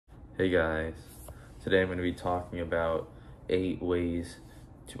Hey guys, today I'm going to be talking about 8 ways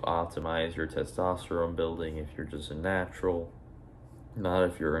to optimize your testosterone building if you're just a natural, not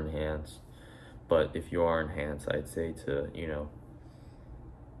if you're enhanced, but if you are enhanced, I'd say to,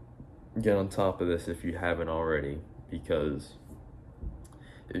 get on top of this if you haven't already, because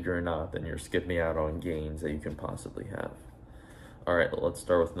if you're not, then you're skipping out on gains that you can possibly have. Alright, let's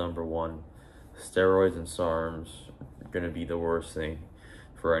start with number 1. Steroids and SARMs are going to be the worst thing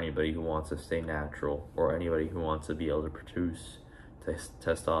for anybody who wants to stay natural or anybody who wants to be able to produce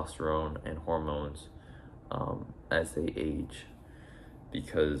testosterone and hormones as they age.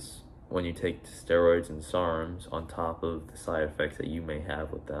 Because when you take steroids and SARMs on top of the side effects that you may have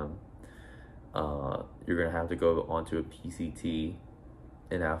with them, you're going to have to go onto a PCT,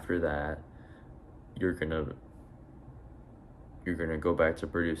 and after that, you're going to go back to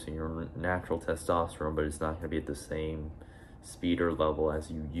producing your natural testosterone, but it's not going to be at the same speed or level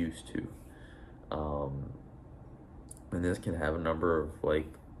as you used to. And this can have a number of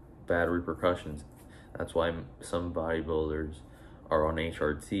bad repercussions. That's why some bodybuilders are on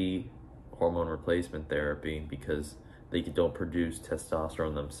HRT, hormone replacement therapy, because they don't produce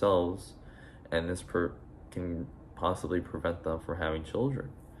testosterone themselves, and this can possibly prevent them from having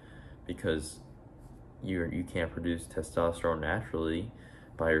children, because you can't produce testosterone naturally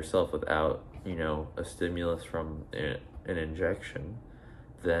by yourself without a stimulus from an injection.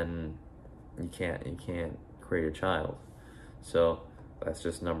 Then you can't create a child. So that's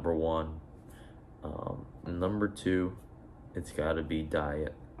just number 1. Number 2, it's got to be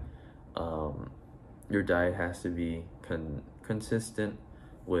diet. Your diet has to be consistent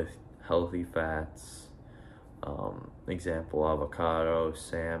with healthy fats. Example, avocado,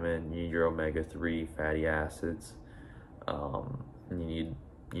 salmon. You need your omega-3 fatty acids. You need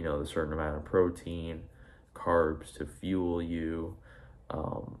a certain amount of protein, carbs to fuel you,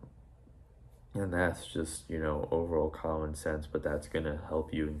 and that's just overall common sense, but that's going to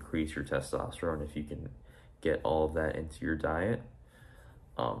help you increase your testosterone if you can get all of that into your diet.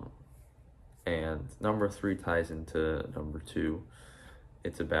 And number 3 ties into number 2.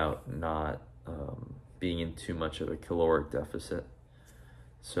 It's about not being in too much of a caloric deficit.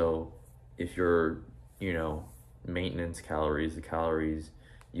 So if your maintenance calories, the calories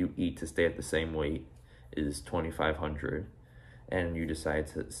you eat to stay at the same weight, is 2,500, and you say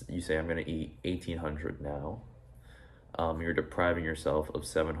I'm going to eat 1,800 now, you're depriving yourself of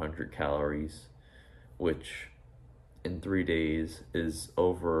 700 calories, which in 3 days is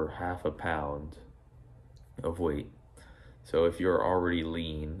over half a pound of weight. So if you're already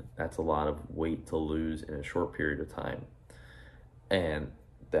lean, that's a lot of weight to lose in a short period of time, and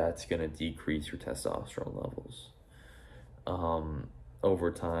that's going to decrease your testosterone levels.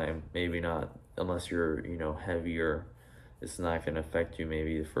 Over time, maybe not, unless you're, heavier, it's not going to affect you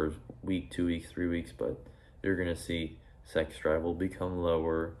maybe the first week, 2 weeks, 3 weeks, but you're going to see sex drive will become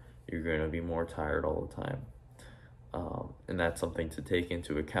lower, you're going to be more tired all the time. And that's something to take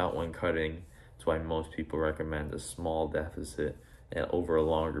into account when cutting. That's why most people recommend a small deficit and over a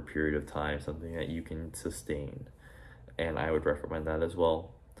longer period of time, something that you can sustain. And I would recommend that as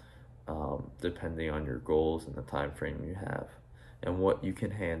well, depending on your goals and the time frame you have and what you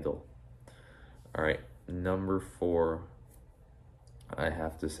can handle. All right, number 4, I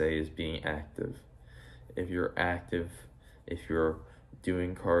have to say, is being active. If you're active, if you're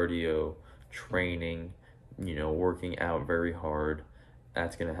doing cardio, training, working out very hard,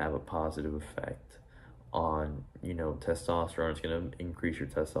 that's going to have a positive effect on, testosterone. It's going to increase your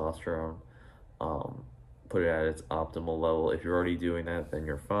testosterone, put it at its optimal level. If you're already doing that, then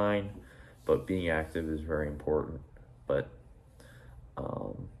you're fine, but being active is very important. But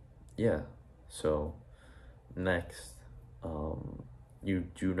yeah, so next, you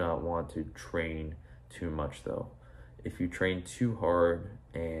do not want to train too much though. If you train too hard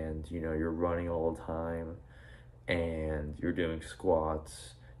and you're running all the time and you're doing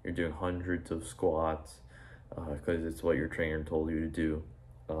squats, you're doing hundreds of squats because it's what your trainer told you to do,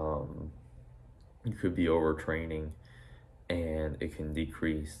 you could be overtraining, and it can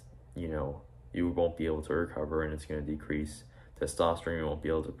decrease, you won't be able to recover, and it's going to decrease testosterone. You won't be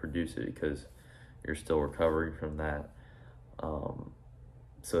able to produce it because you're still recovering from that.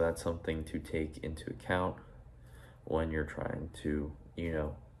 So that's something to take into account when you're trying to,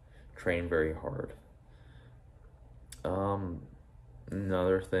 train very hard.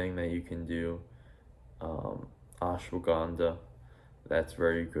 Another thing that you can do, ashwagandha, that's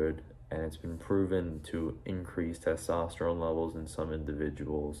very good, and it's been proven to increase testosterone levels in some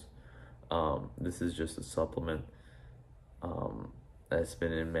individuals. This is just a supplement that's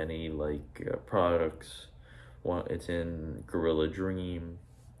been in many products. It's in Gorilla Dream,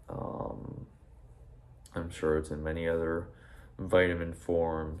 I'm sure it's in many other vitamin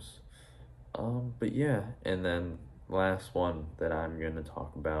forms. But yeah, and then last one that I'm going to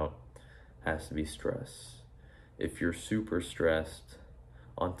talk about has to be stress. If you're super stressed,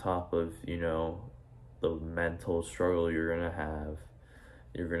 on top of, the mental struggle you're going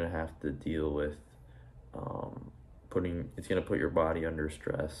to have to deal with it's going to put your body under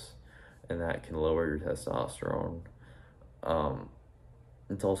stress, and that can lower your testosterone.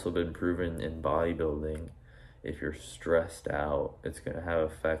 It's also been proven in bodybuilding, if you're stressed out, it's going to have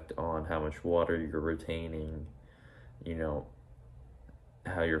effect on how much water you're retaining, you know,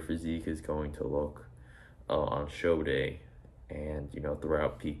 how your physique is going to look on show day and,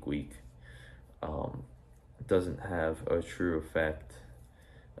 throughout peak week. It doesn't have a true effect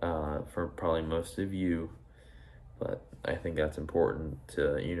for probably most of you, but I think that's important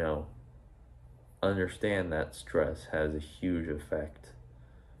to, understand that stress has a huge effect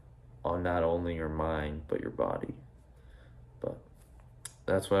on not only your mind, but your body. But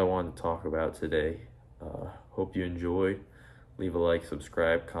that's what I wanted to talk about today. Hope you enjoyed. Leave a like,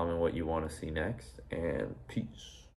 subscribe, comment what you want to see next, and peace.